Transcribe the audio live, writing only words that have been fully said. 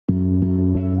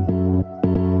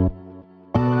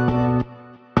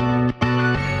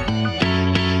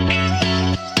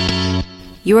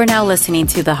You are now listening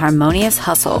to The Harmonious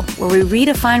Hustle, where we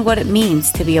redefine what it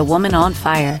means to be a woman on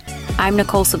fire. I'm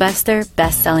Nicole Sylvester,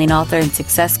 best-selling author and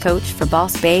success coach for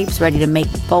boss babes ready to make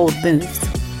bold moves.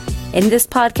 In this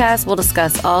podcast, we'll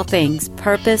discuss all things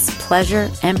purpose, pleasure,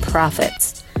 and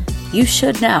profits. You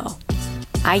should know,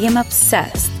 I am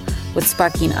obsessed with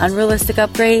sparking unrealistic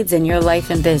upgrades in your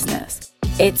life and business.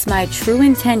 It's my true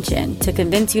intention to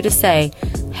convince you to say,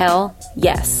 hell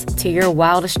yes, to your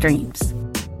wildest dreams.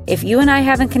 If you and I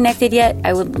haven't connected yet,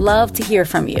 I would love to hear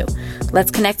from you.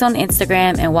 Let's connect on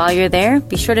Instagram, and while you're there,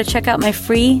 be sure to check out my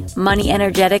free Money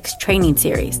Energetics training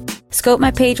series. Scope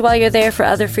my page while you're there for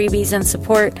other freebies and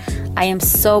support. I am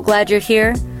so glad you're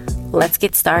here. Let's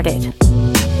get started.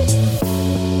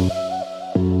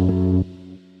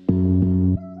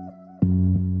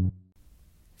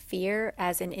 Fear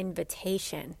as an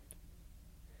invitation.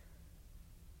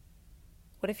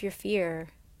 What if your fear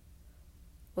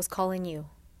was calling you?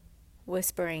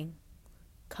 Whispering,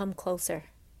 come closer,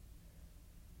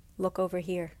 look over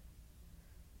here,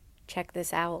 check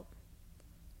this out.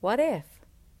 What if?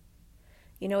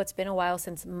 You know, it's been a while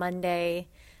since Monday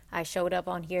I showed up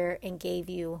on here and gave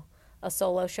you a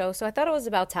solo show, so I thought it was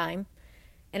about time.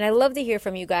 And I love to hear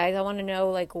from you guys. I want to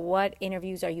know, what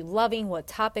interviews are you loving? What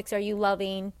topics are you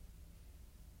loving?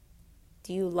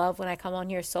 Do you love when I come on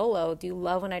here solo? Do you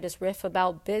love when I just riff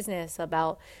about business,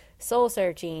 about soul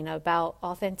searching, about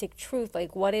authentic truth?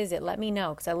 What is it? Let me know,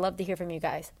 because I love to hear from you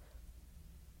guys.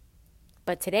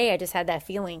 But today I just had that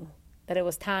feeling that it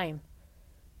was time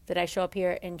that I show up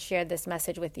here and share this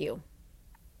message with you.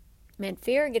 Man,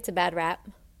 fear gets a bad rap.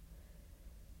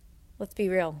 Let's be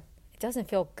real. It doesn't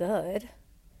feel good.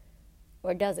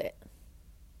 Or does it?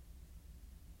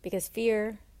 Because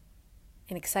fear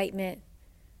and excitement,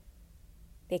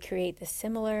 they create the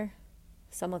similar,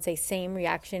 some would say same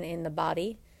reaction in the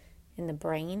body, in the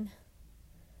brain.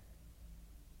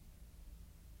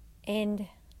 And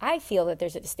I feel that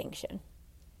there's a distinction.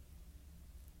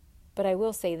 But I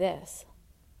will say this,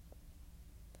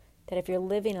 that if you're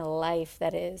living a life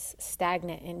that is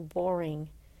stagnant and boring,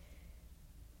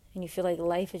 and you feel like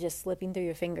life is just slipping through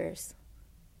your fingers,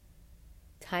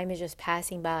 time is just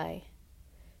passing by,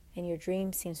 and your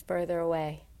dream seems further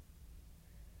away,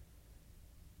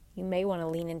 you may want to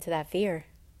lean into that fear.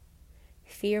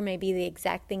 Fear may be the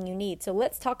exact thing you need. So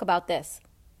let's talk about this.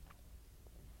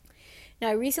 Now,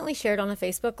 I recently shared on a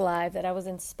Facebook Live that I was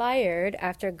inspired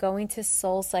after going to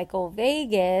SoulCycle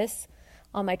Vegas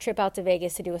on my trip out to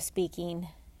Vegas to do a speaking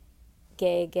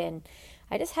gig. And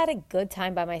I just had a good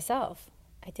time by myself.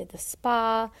 I did the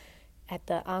spa. At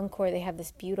the Encore, they have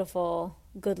this beautiful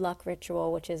good luck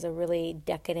ritual, which is a really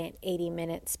decadent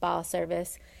 80-minute spa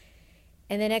service.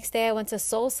 And the next day I went to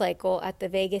SoulCycle at the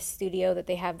Vegas studio that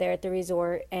they have there at the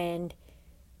resort, and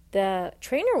the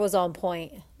trainer was on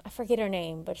point. I forget her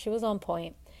name, but she was on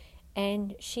point.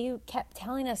 And she kept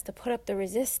telling us to put up the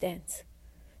resistance,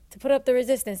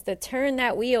 to turn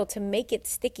that wheel, to make it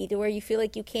sticky to where you feel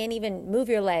like you can't even move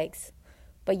your legs,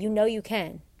 but you know you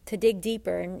can, to dig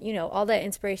deeper and, all that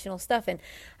inspirational stuff. And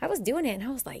I was doing it and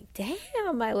I was like,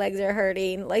 damn, my legs are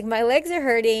hurting.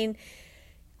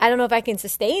 I don't know if I can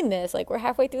sustain this. We're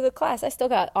halfway through the class. I still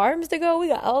got arms to go. We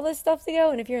got all this stuff to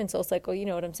go. And if you're in SoulCycle, you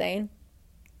know what I'm saying.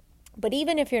 But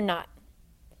even if you're not,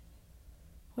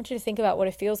 I want you to think about what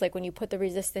it feels like when you put the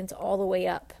resistance all the way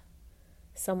up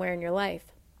somewhere in your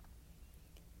life.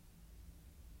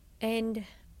 And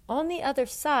on the other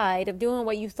side of doing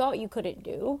what you thought you couldn't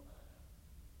do,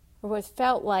 or what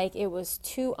felt like it was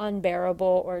too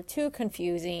unbearable or too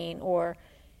confusing, or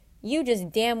you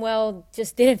just damn well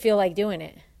just didn't feel like doing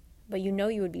it, but you know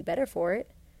you would be better for it.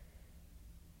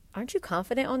 Aren't you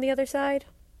confident on the other side?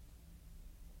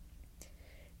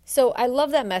 So I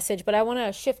love that message, but I want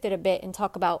to shift it a bit and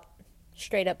talk about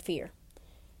straight up fear.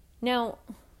 Now,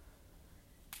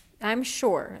 I'm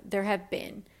sure there have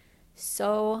been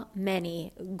so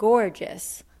many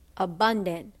gorgeous,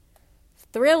 abundant,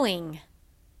 thrilling,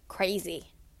 crazy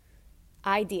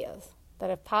ideas that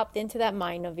have popped into that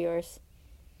mind of yours.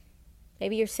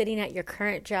 Maybe you're sitting at your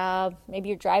current job. Maybe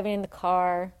you're driving in the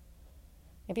car.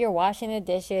 Maybe you're washing the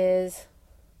dishes.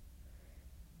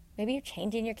 Maybe you're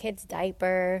changing your kid's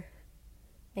diaper.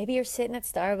 Maybe you're sitting at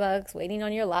Starbucks waiting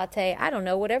on your latte. I don't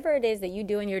know, whatever it is that you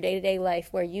do in your day-to-day life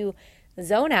where you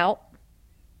zone out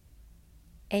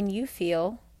and you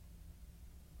feel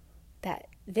that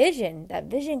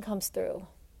vision comes through.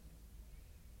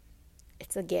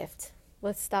 It's a gift.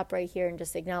 Let's stop right here and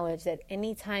just acknowledge that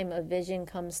anytime a vision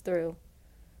comes through,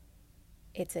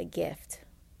 it's a gift.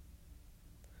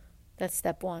 That's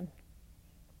step one.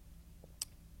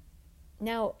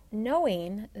 Now,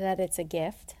 knowing that it's a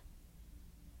gift,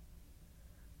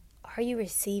 are you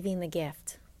receiving the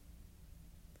gift?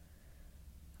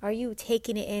 Are you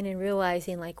taking it in and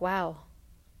realizing like, wow,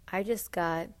 I just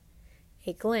got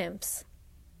a glimpse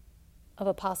of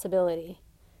a possibility.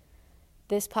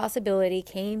 This possibility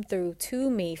came through to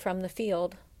me from the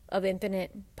field of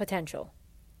infinite potential.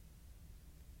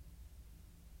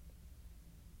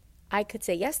 I could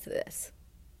say yes to this.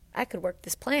 I could work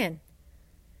this plan.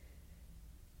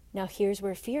 Now here's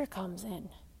where fear comes in.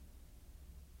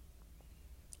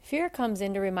 Fear comes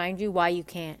in to remind you why you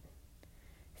can't.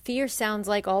 Fear sounds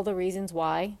like all the reasons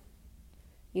why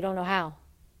you don't know how.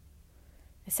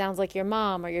 It sounds like your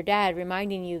mom or your dad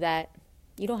reminding you that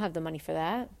you don't have the money for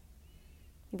that.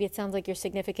 Maybe it sounds like your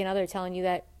significant other telling you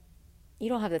that you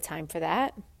don't have the time for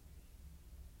that.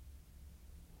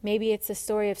 Maybe it's a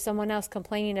story of someone else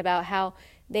complaining about how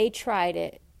they tried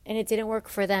it and it didn't work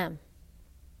for them.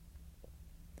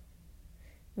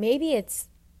 Maybe it's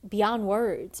beyond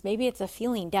words. Maybe it's a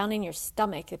feeling down in your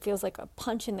stomach. It feels like a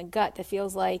punch in the gut that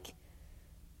feels like,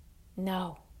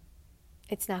 no,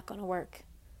 it's not going to work.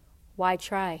 Why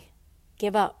try?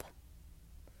 Give up.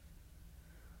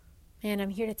 Man, I'm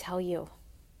here to tell you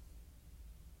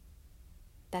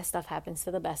that stuff happens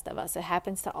to the best of us. It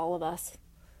happens to all of us.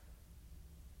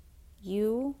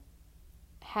 You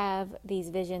have these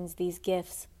visions, these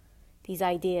gifts, these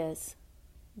ideas.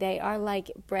 They are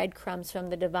like breadcrumbs from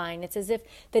the divine. It's as if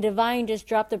the divine just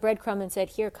dropped the breadcrumb and said,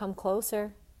 here, come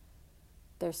closer.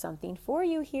 There's something for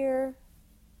you here.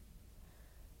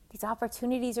 These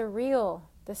opportunities are real.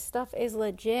 This stuff is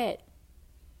legit.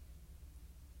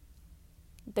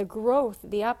 The growth,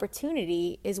 the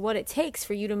opportunity is what it takes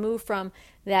for you to move from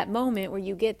that moment where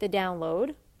you get the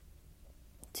download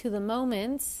to the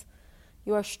moments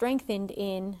you are strengthened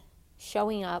in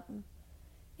showing up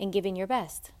and giving your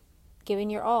best,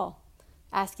 giving your all,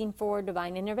 asking for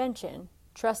divine intervention,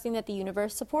 trusting that the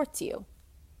universe supports you.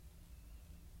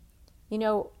 You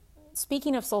know,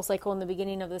 speaking of SoulCycle in the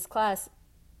beginning of this podcast,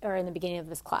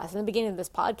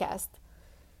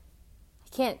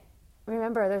 I can't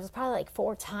remember, there was probably like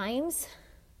 4 times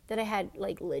that I had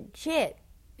like legit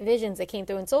visions that came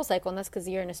through in SoulCycle, and that's because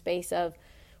you're in a space of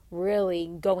really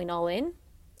going all in.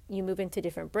 You move into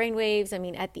different brainwaves. I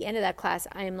mean, at the end of that class,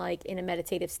 I am like in a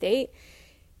meditative state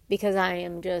because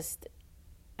I'm just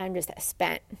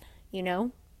spent, you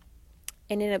know,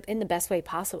 and in the best way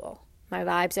possible. My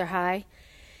vibes are high.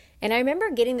 And I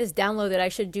remember getting this download that I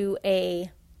should do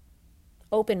a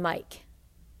open mic.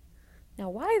 Now,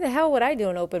 why the hell would I do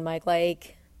an open mic?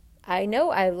 Like, I know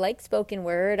I like spoken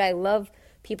word. I love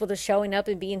people just showing up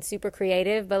and being super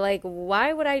creative, but like,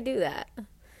 why would I do that?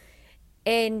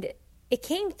 And it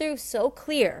came through so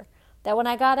clear that when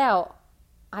I got out,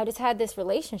 I just had this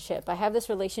relationship. I have this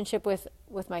relationship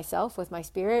with myself, with my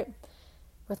spirit,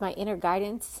 with my inner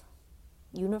guidance,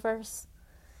 universe.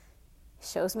 It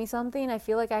shows me something. I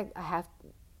feel like I have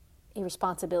a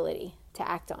responsibility to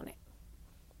act on it,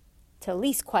 to at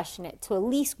least question it, to at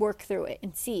least work through it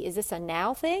and see, is this a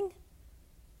now thing?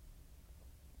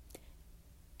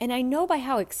 And I know by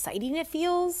how exciting it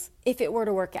feels if it were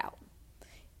to work out.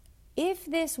 If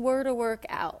this were to work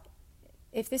out,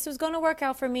 if this was going to work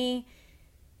out for me,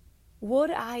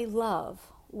 would I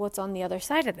love what's on the other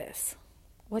side of this?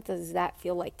 What does that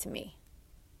feel like to me?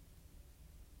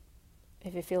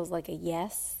 If it feels like a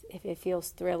yes, if it feels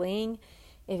thrilling,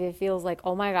 if it feels like,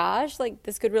 oh my gosh, like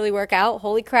this could really work out,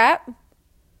 holy crap,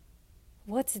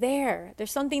 what's there?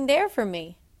 There's something there for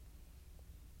me.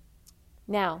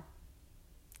 Now,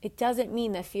 it doesn't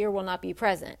mean that fear will not be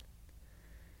present.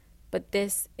 But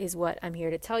this is what I'm here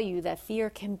to tell you, that fear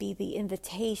can be the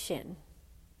invitation.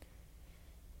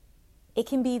 It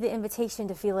can be the invitation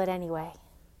to feel it anyway.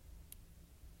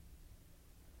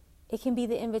 It can be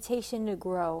the invitation to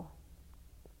grow.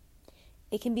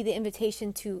 It can be the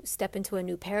invitation to step into a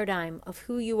new paradigm of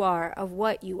who you are, of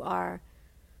what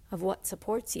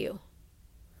supports you,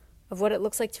 of what it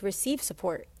looks like to receive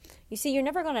support. You see, you're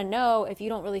never going to know if you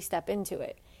don't really step into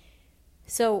it.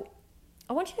 So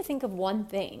I want you to think of one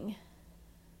thing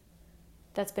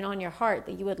that's been on your heart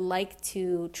that you would like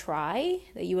to try,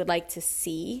 that you would like to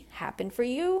see happen for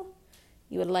you.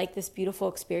 You would like this beautiful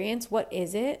experience. What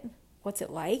is it? What's it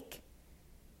like?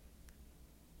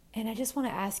 And I just want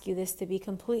to ask you this, to be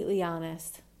completely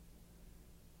honest.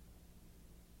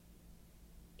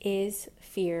 Is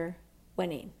fear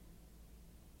winning?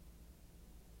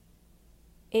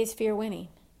 Is fear winning?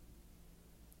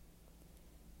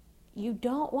 You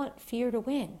don't want fear to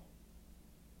win.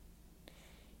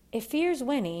 If fear's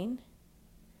winning,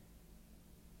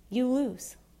 you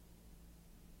lose.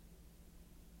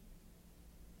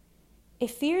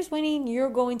 If fear's winning, you're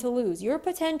going to lose. Your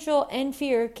potential and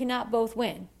fear cannot both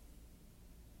win.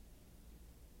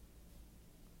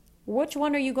 Which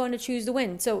one are you going to choose to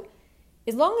win? So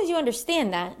as long as you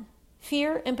understand that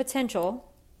fear and potential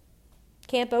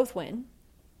can't both win,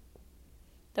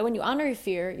 that when you honor your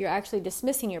fear, you're actually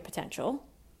dismissing your potential.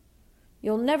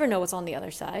 You'll never know what's on the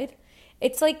other side.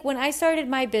 It's like when I started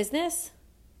my business,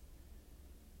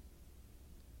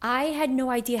 I had no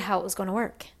idea how it was going to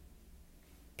work.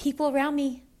 People around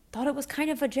me thought it was kind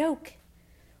of a joke.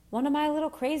 One of my little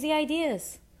crazy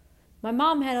ideas. My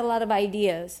mom had a lot of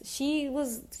ideas. She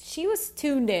was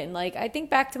tuned in. Like, I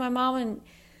think back to my mom, and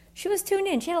she was tuned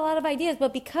in. She had a lot of ideas,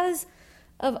 but because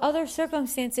of other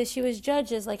circumstances, she was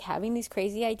judged as like having these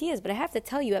crazy ideas. But I have to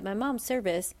tell you, at my mom's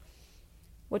service,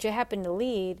 which I happened to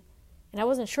lead, and I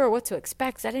wasn't sure what to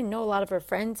expect because I didn't know a lot of her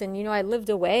friends. And, I lived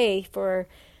away for,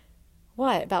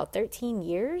 about 13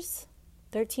 years?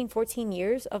 13, 14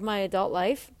 years of my adult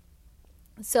life.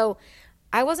 So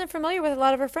I wasn't familiar with a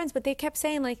lot of her friends, but they kept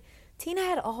saying, like, Tina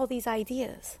had all these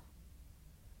ideas.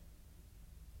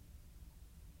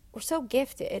 We're so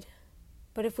gifted,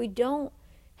 but if we don't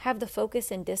have the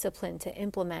focus and discipline to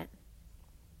implement,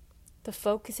 the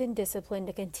focus and discipline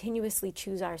to continuously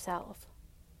choose ourselves,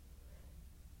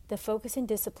 the focus and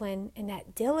discipline and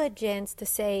that diligence to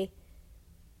say,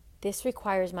 this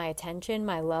requires my attention,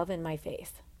 my love, and my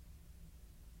faith.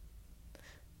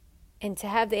 And to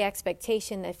have the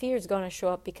expectation that fear is going to show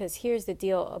up, because here's the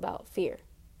deal about fear.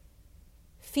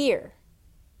 Fear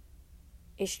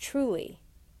is truly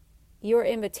your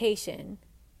invitation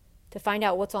to find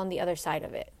out what's on the other side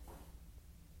of it.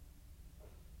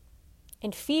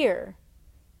 And fear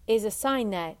is a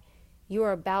sign that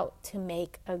you're about to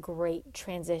make a great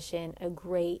transition, a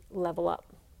great level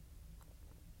up.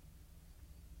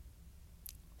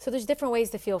 So there's different ways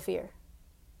to feel fear.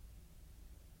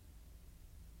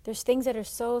 There's things that are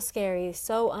so scary,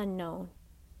 so unknown.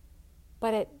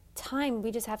 But at time,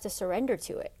 we just have to surrender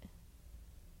to it.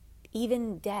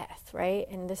 Even death, right?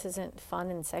 And this isn't fun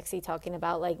and sexy talking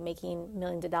about like making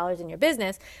millions of dollars in your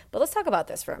business, but let's talk about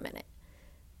this for a minute.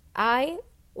 I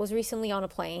was recently on a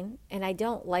plane, and I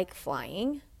don't like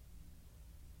flying.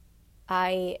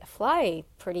 I fly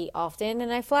pretty often,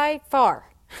 and I fly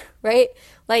far, right?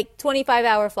 Like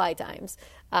 25-hour flight times,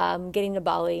 getting to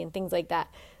Bali and things like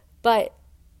that. But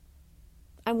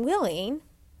I'm willing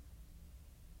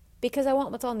because I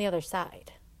want what's on the other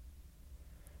side.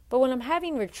 But when I'm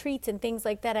having retreats and things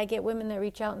like that, I get women that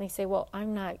reach out and they say, well,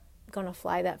 I'm not going to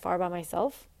fly that far by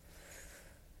myself.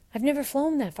 I've never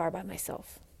flown that far by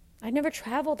myself. I've never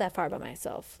traveled that far by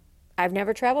myself. I've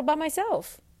never traveled by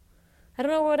myself. I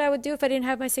don't know what I would do if I didn't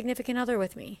have my significant other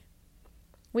with me.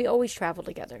 We always travel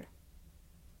together.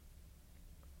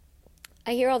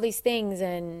 I hear all these things,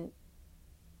 and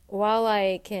while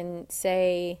I can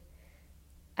say,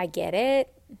 I get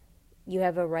it, you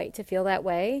have a right to feel that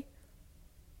way,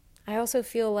 I also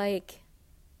feel like,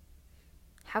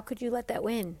 how could you let that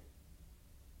win?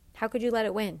 How could you let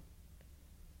it win?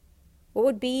 What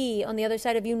would be on the other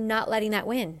side of you not letting that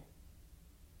win?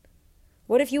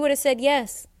 What if you would have said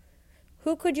yes?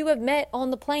 Who could you have met on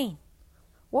the plane?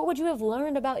 What would you have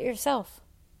learned about yourself?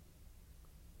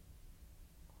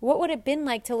 What would it have been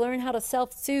like to learn how to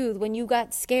self-soothe when you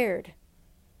got scared?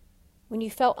 When you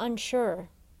felt unsure?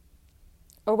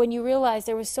 Or when you realized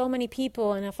there were so many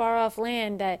people in a far-off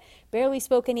land that barely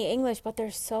spoke any English, but they're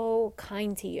so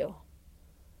kind to you.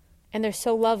 And they're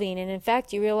so loving. And in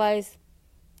fact, you realize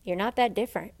you're not that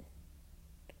different.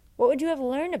 What would you have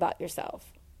learned about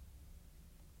yourself?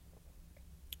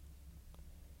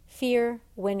 Fear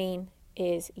winning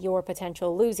is your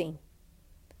potential losing.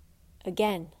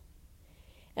 Again.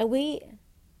 And we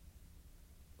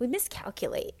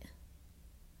miscalculate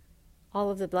all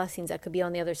of the blessings that could be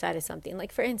on the other side of something.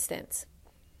 Like, for instance,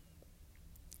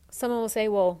 someone will say,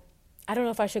 well, I don't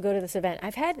know if I should go to this event.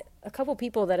 I've had a couple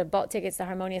people that have bought tickets to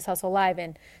Harmonious Hustle Live,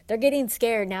 and they're getting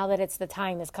scared now that it's the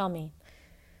time is coming.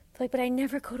 It's like, but I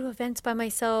never go to events by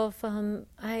myself.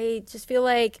 I just feel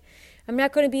like I'm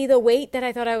not going to be the weight that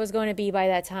I thought I was going to be by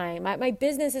that time. My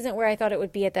business isn't where I thought it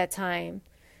would be at that time.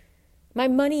 My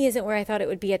money isn't where I thought it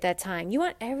would be at that time. You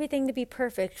want everything to be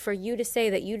perfect for you to say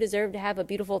that you deserve to have a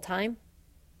beautiful time?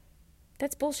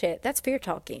 That's bullshit. That's fear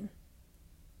talking.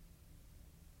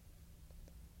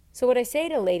 So what I say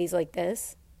to ladies like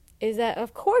this is that,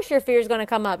 of course, your fear is going to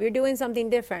come up. You're doing something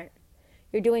different.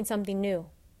 You're doing something new.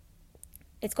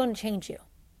 It's going to change you.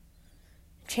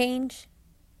 Change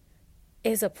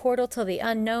is a portal to the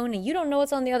unknown, and you don't know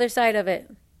what's on the other side of it.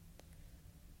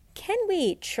 Can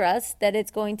we trust that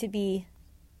it's going to be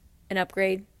an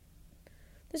upgrade?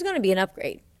 There's going to be an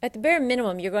upgrade. At the bare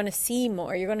minimum, you're going to see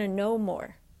more. You're going to know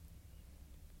more.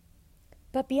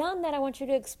 But beyond that, I want you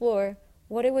to explore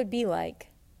what it would be like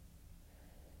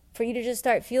for you to just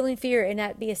start feeling fear and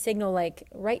that be a signal like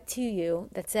right to you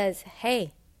that says,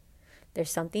 hey,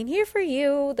 there's something here for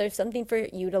you. There's something for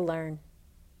you to learn.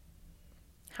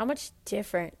 How much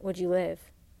different would you live?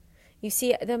 You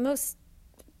see, the most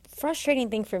frustrating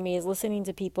thing for me is listening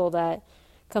to people that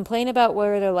complain about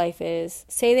where their life is,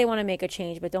 say they want to make a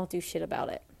change, but don't do shit about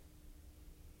it.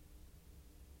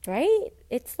 Right?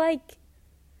 It's like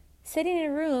sitting in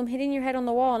a room, hitting your head on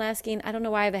the wall and asking, I don't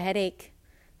know why I have a headache.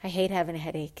 I hate having a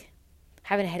headache.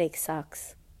 Having a headache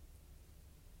sucks.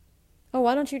 Oh,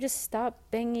 why don't you just stop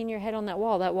banging your head on that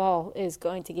wall? That wall is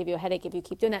going to give you a headache if you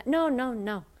keep doing that.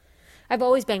 No. I've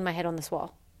always banged my head on this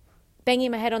wall.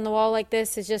 Banging my head on the wall like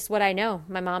this is just what I know.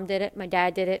 My mom did it. My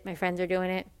dad did it. My friends are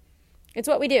doing it. It's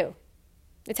what we do.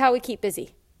 It's how we keep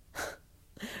busy.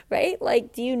 Right?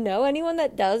 Like, do you know anyone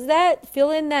that does that? Fill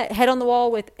in that head on the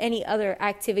wall with any other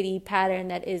activity pattern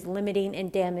that is limiting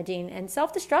and damaging and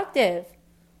self-destructive.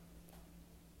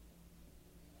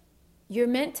 You're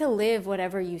meant to live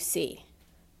whatever you see.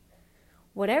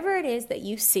 Whatever it is that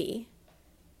you see,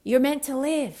 you're meant to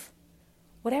live.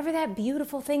 Whatever that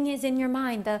beautiful thing is in your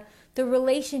mind, the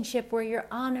relationship where you're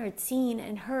honored, seen,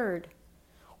 and heard,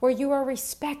 where you are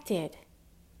respected,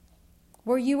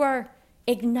 where you are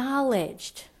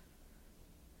acknowledged.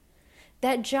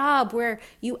 That job where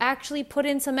you actually put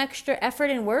in some extra effort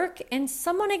and work and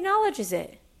someone acknowledges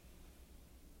it.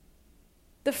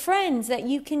 The friends that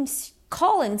you can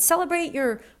call and celebrate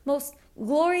your most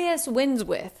glorious wins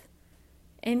with,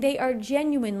 and they are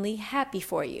genuinely happy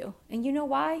for you. And you know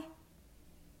why?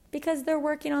 Because they're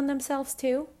working on themselves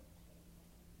too.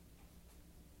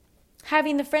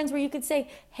 Having the friends where you could say,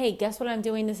 hey, guess what I'm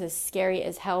doing? This is scary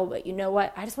as hell, but you know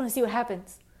what? I just want to see what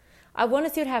happens. I want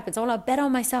to see what happens. I want to bet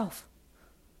on myself.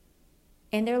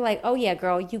 And they're like, oh yeah,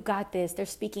 girl, you got this. They're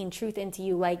speaking truth into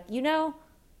you. Like,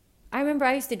 I remember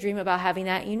I used to dream about having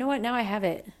that. You know what? Now I have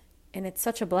it. And it's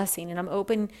such a blessing. And I'm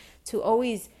open to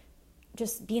always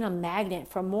just being a magnet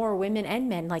for more women and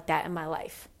men like that in my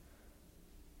life.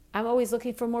 I'm always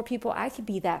looking for more people I could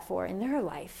be that for in their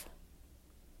life.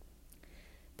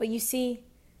 But you see,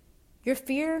 your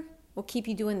fear will keep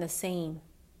you doing the same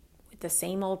with the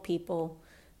same old people,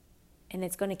 and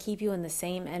it's going to keep you in the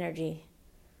same energy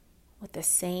with the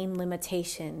same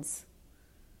limitations.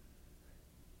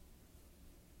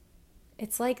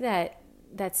 It's like that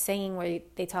saying where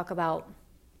they talk about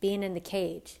being in the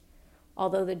cage,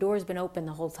 although the door's been open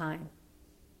the whole time.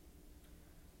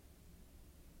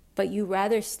 But you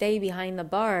rather stay behind the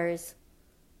bars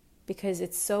because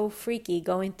it's so freaky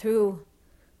going through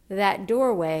that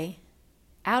doorway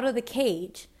out of the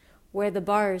cage where the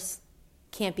bars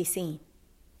can't be seen.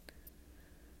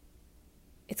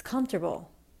 It's comfortable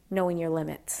knowing your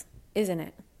limits, isn't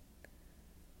it?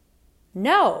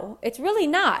 No, it's really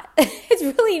not. It's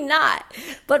really not.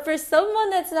 But for someone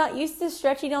that's not used to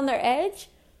stretching on their edge,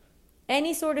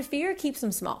 any sort of fear keeps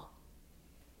them small.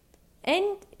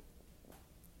 And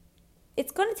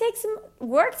it's going to take some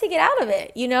work to get out of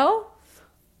it,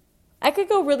 I could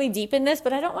go really deep in this,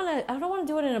 but I don't want to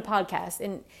do it in a podcast.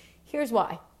 And here's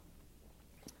why.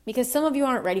 Because some of you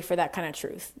aren't ready for that kind of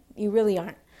truth. You really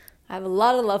aren't. I have a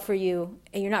lot of love for you,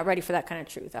 and you're not ready for that kind of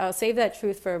truth. I'll save that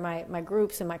truth for my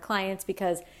groups and my clients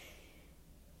because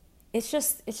it's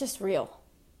just real.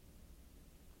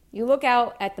 You look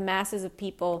out at the masses of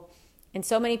people, and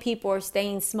so many people are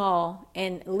staying small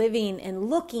and living and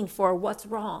looking for what's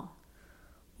wrong.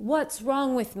 What's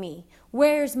wrong with me?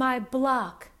 Where's my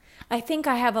block? I think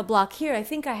I have a block here. I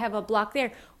think I have a block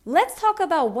there. Let's talk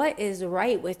about what is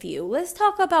right with you. Let's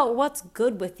talk about what's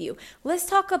good with you. Let's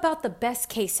talk about the best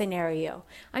case scenario.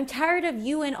 I'm tired of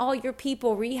you and all your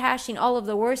people rehashing all of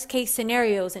the worst case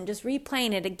scenarios and just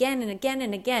replaying it again and again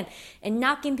and again and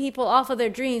knocking people off of their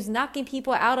dreams, knocking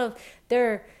people out of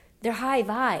their high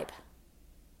vibe.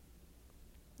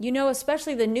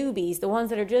 Especially the newbies, the ones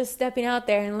that are just stepping out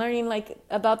there and learning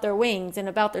about their wings and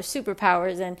about their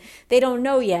superpowers, and they don't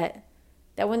know yet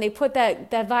that when they put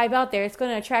that vibe out there, it's going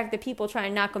to attract the people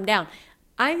trying to knock them down.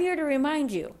 I'm here to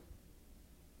remind you,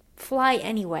 fly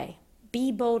anyway,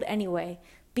 be bold anyway,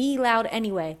 be loud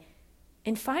anyway,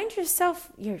 and find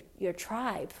yourself your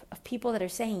tribe of people that are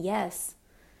saying yes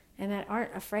and that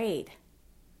aren't afraid.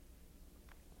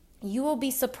 You will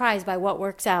be surprised by what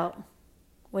works out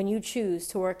when you choose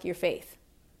to work your faith.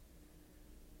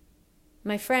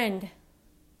 My friend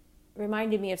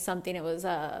reminded me of something. It was,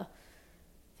 I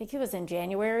think it was in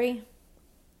January.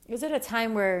 It was at a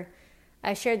time where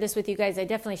I shared this with you guys. I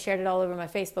definitely shared it all over my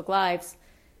Facebook Lives.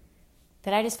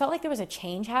 That I just felt like there was a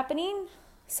change happening.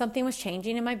 Something was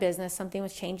changing in my business. Something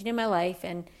was changing in my life.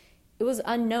 And it was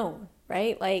unknown,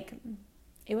 right?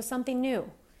 It was something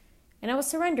new. And I was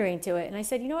surrendering to it. And I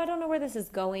said, I don't know where this is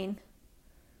going.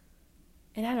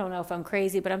 And I don't know if I'm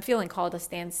crazy, but I'm feeling called to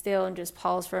stand still and just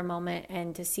pause for a moment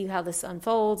and to see how this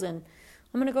unfolds. And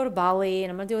I'm going to go to Bali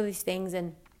and I'm going to do all these things.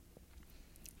 And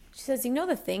she says,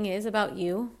 the thing is about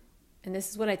you, and this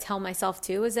is what I tell myself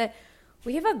too, is that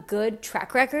we have a good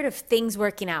track record of things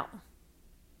working out.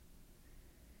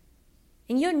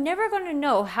 And you're never going to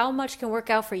know how much can work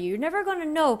out for you. You're never going to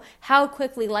know how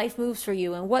quickly life moves for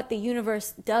you and what the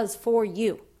universe does for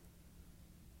you.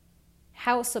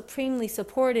 How supremely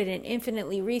supported and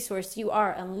infinitely resourced you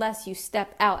are unless you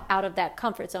step out of that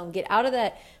comfort zone. Get out of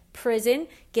that prison,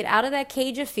 get out of that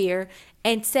cage of fear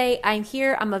and say, I'm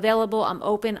here, I'm available, I'm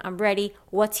open, I'm ready.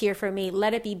 What's here for me?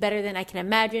 Let it be better than I can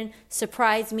imagine.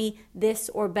 Surprise me, this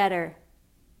or better.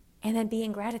 And then be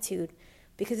in gratitude.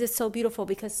 Because it's so beautiful,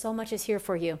 because so much is here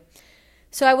for you.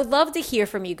 So I would love to hear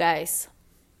from you guys.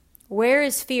 Where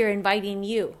is fear inviting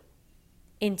you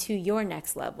into your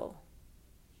next level?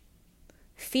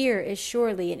 Fear is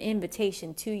surely an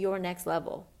invitation to your next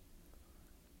level.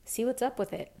 See what's up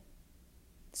with it.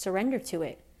 Surrender to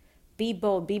it. Be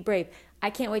bold, be brave.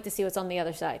 I can't wait to see what's on the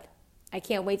other side. I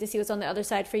can't wait to see what's on the other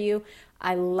side for you.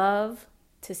 I love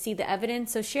to see the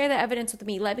evidence. So share the evidence with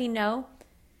me. Let me know.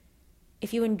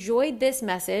 If you enjoyed this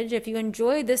message, if you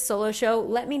enjoyed this solo show,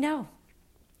 let me know.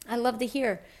 I love to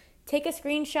hear. Take a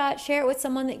screenshot, share it with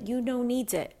someone that you know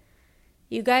needs it.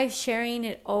 You guys sharing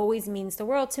it always means the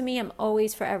world to me. I'm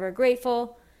always forever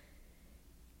grateful.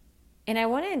 And I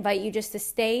want to invite you just to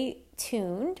stay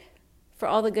tuned for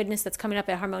all the goodness that's coming up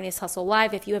at Harmonious Hustle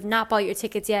Live. If you have not bought your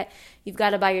tickets yet, you've got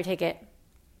to buy your ticket.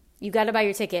 You've got to buy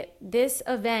your ticket. This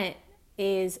event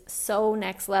is so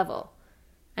next level.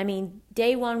 I mean,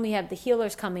 day one, we have the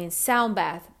healers coming, sound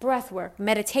bath, breath work,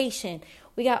 meditation.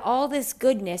 We got all this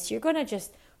goodness. You're going to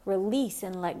just release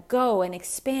and let go and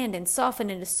expand and soften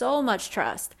into so much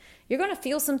trust. You're going to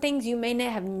feel some things you may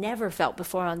have never felt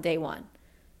before on day one.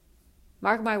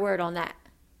 Mark my word on that.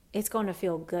 It's going to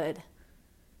feel good,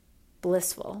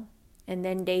 blissful. And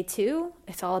then day two,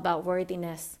 it's all about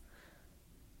worthiness.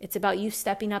 It's about you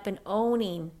stepping up and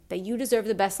owning that you deserve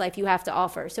the best life you have to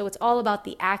offer. So it's all about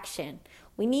the action.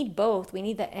 We need both. We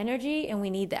need the energy and we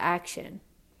need the action.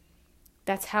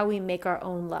 That's how we make our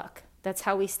own luck. That's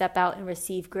how we step out and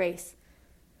receive grace.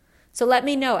 So let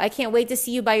me know. I can't wait to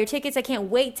see you buy your tickets. I can't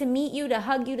wait to meet you, to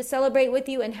hug you, to celebrate with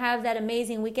you, and have that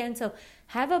amazing weekend. So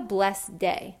have a blessed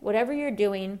day. Whatever you're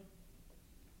doing,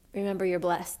 remember you're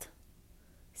blessed.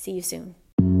 See you soon.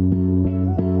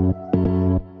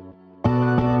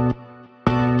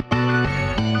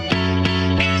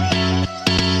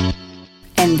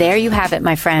 And there you have it,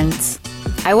 my friends.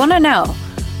 I want to know,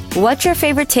 what's your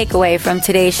favorite takeaway from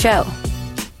today's show?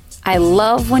 I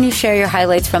love when you share your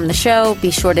highlights from the show. Be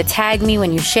sure to tag me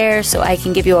when you share so I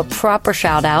can give you a proper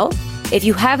shout out. If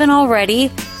you haven't already,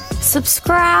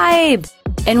 subscribe.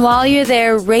 And while you're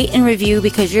there, rate and review,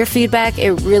 because your feedback,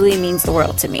 it really means the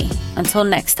world to me. Until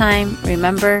next time,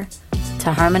 remember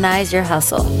to harmonize your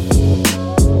hustle.